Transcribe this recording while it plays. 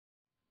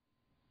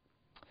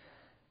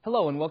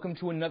Hello and welcome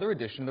to another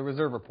edition of the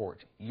Reserve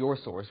Report, your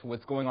source for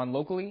what's going on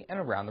locally and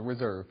around the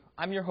Reserve.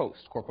 I'm your host,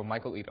 Corporal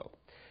Michael Ito.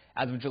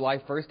 As of July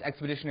 1st,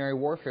 Expeditionary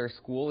Warfare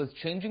School is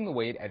changing the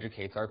way it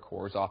educates our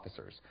Corps'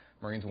 officers.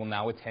 Marines will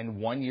now attend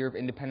 1 year of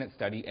independent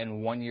study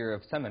and 1 year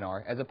of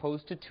seminar as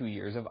opposed to 2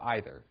 years of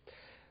either.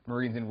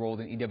 Marines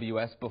enrolled in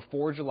EWS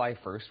before July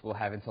 1st will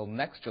have until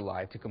next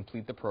July to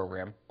complete the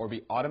program or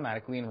be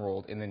automatically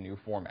enrolled in the new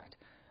format.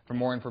 For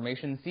more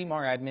information, see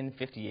MAR Admin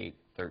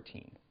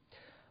 5813.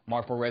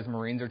 MAR 4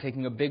 Marines are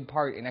taking a big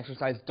part in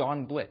Exercise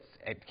Dawn Blitz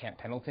at Camp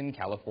Pendleton,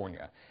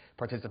 California,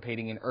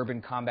 participating in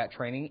urban combat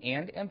training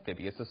and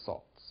amphibious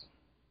assaults.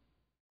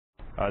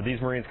 These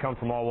Marines come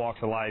from all walks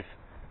of life.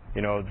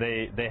 You know,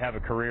 they have a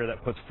career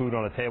that puts food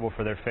on the table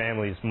for their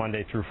families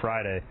Monday through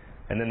Friday,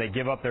 and then they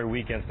give up their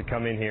weekends to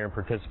come in here and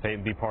participate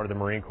and be part of the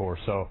Marine Corps.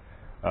 So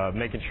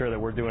making sure that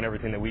we're doing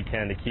everything that we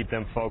can to keep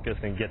them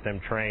focused and get them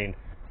trained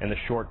in the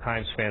short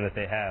time span that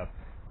they have,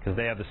 because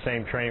they have the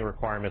same training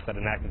requirements that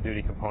an active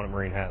duty component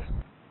Marine has.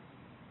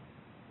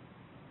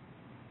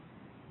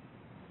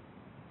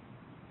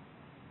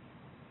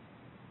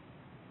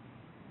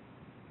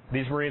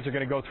 These Marines are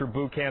going to go through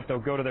boot camp, they'll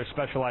go to their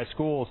specialized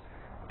schools,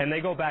 and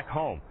they go back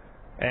home.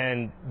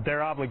 And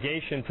their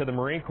obligation to the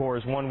Marine Corps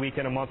is 1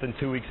 weekend a month and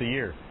 2 weeks a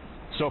year.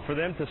 So for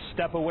them to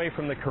step away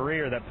from the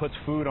career that puts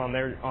food on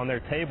their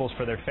tables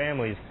for their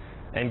families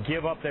and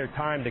give up their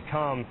time to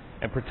come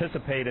and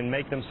participate and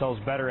make themselves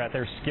better at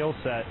their skill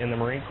set in the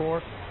Marine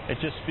Corps, it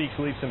just speaks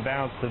leaps and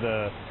bounds to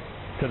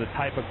the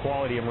type of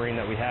quality of Marine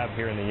that we have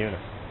here in the unit.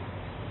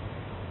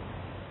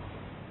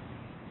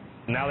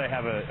 Now they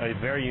have a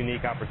very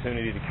unique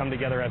opportunity to come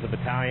together as a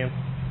battalion,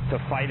 to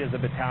fight as a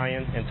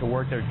battalion, and to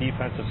work their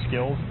defensive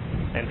skills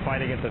and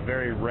fight against a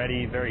very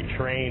ready, very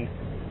trained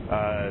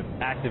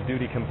active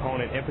duty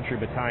component infantry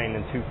battalion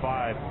in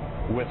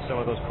 2-5 with some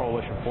of those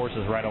coalition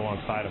forces right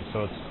alongside them.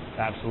 So it's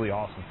absolutely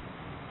awesome.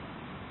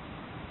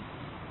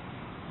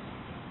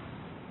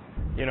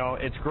 You know,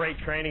 it's great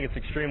training, it's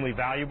extremely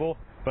valuable,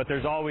 but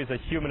there's always a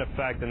human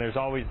effect and there's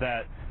always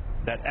that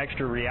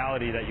extra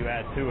reality that you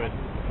add to it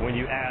when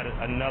you add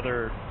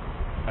another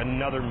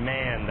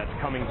man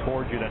that's coming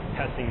towards you that's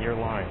testing your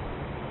line.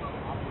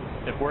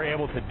 If we're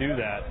able to do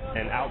that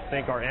and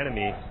outthink our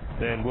enemy,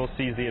 then we'll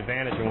seize the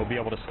advantage and we'll be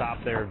able to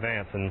stop their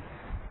advance,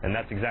 and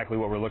that's exactly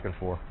what we're looking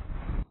for.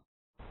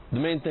 The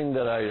main thing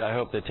that I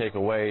hope they take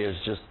away is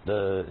just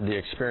the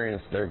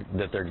experience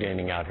that they're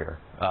gaining out here.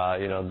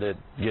 You know, that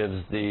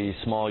gives the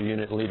small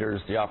unit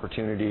leaders the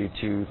opportunity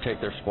to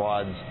take their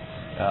squads,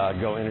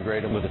 go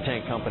integrate them with a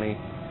tank company,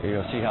 you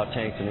know, see how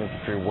tanks and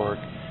infantry work.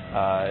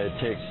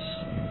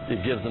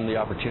 It gives them the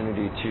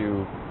opportunity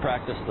to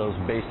practice those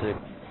basic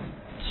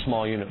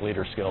small unit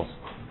leader skills.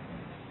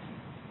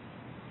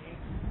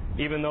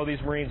 Even though these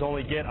Marines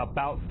only get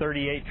about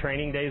 38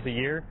 training days a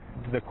year,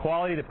 the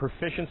quality, the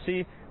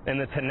proficiency, and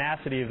the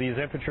tenacity of these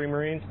infantry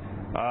Marines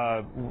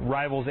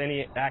rivals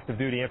any active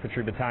duty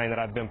infantry battalion that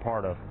I've been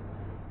part of.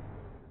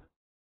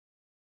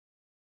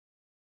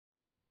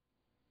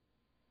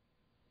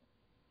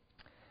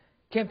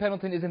 Camp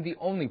Pendleton isn't the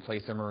only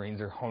place the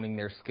Marines are honing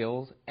their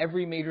skills.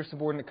 Every major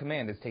subordinate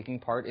command is taking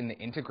part in the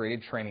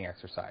Integrated Training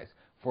Exercise,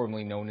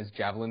 formerly known as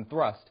Javelin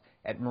Thrust,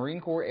 at Marine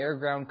Corps Air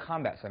Ground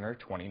Combat Center,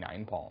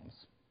 29 Palms.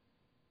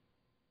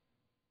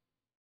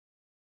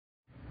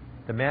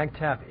 The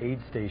MAGTF aid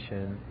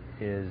station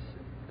is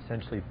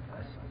essentially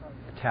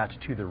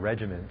attached to the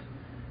regiment,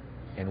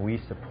 and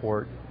we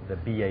support the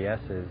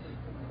BASs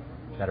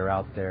that are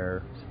out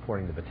there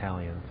supporting the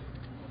battalions.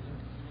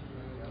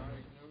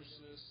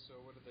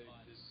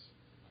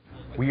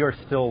 We are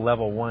still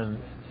level 1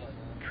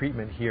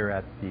 treatment here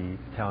at the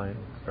battalion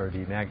or the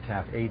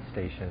MAGTF aid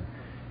station,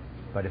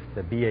 but if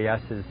the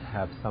BASs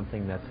have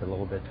something that's a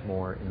little bit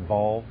more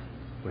involved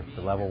with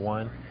the level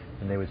 1,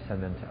 then they would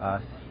send them to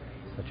us,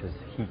 such as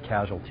heat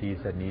casualties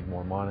that need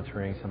more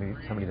monitoring,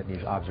 somebody that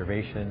needs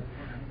observation,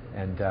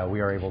 and we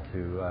are able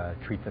to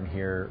treat them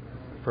here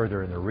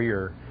further in the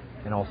rear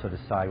and also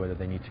decide whether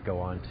they need to go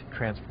on to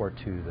transport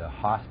to the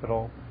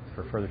hospital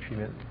for further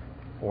treatment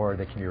or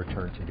they can be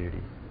returned to duty.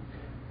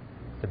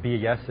 The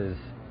BASs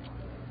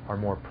are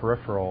more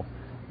peripheral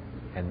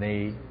and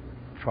they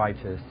try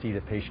to see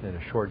the patient in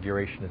a short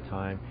duration of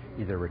time,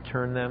 either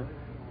return them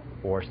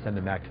or send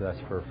them back to us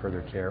for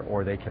further care,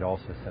 or they could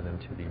also send them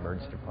to the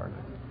emergency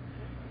department.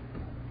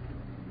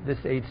 This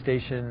aid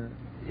station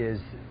is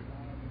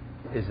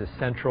a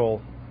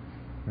central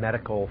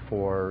medical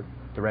for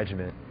the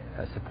regiment,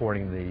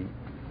 supporting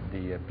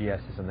the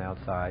BSs on the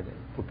outside.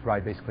 We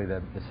provide basically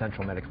the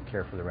central medical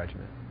care for the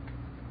regiment.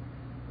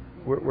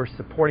 We're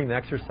supporting the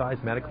exercise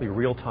medically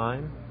real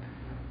time,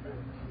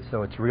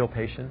 so it's real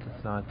patients.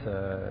 It's not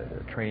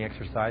a training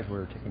exercise.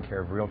 We're taking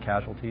care of real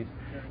casualties,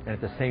 and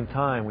at the same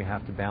time we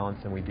have to balance,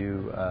 and we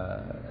do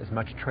as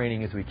much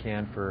training as we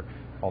can for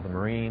all the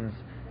Marines,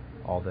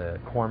 all the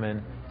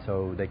corpsmen,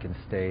 so they can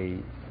stay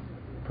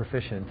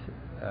proficient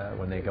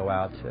when they go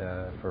out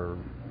for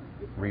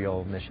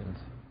real missions.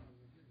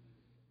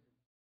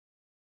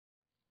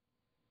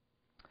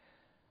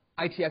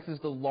 ITX is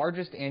the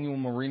largest annual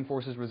Marine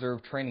Forces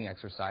Reserve training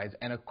exercise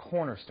and a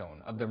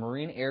cornerstone of the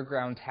Marine Air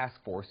Ground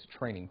Task Force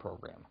training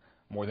program.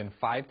 More than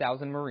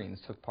 5,000 Marines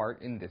took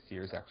part in this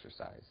year's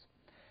exercise.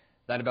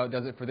 That about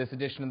does it for this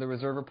edition of the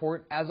Reserve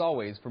Report. As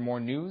always, for more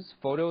news,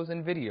 photos,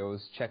 and videos,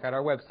 check out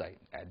our website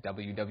at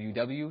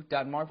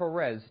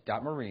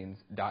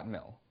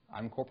www.marvelres.marines.mil.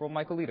 I'm Corporal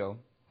Michael Ito.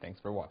 Thanks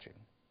for watching.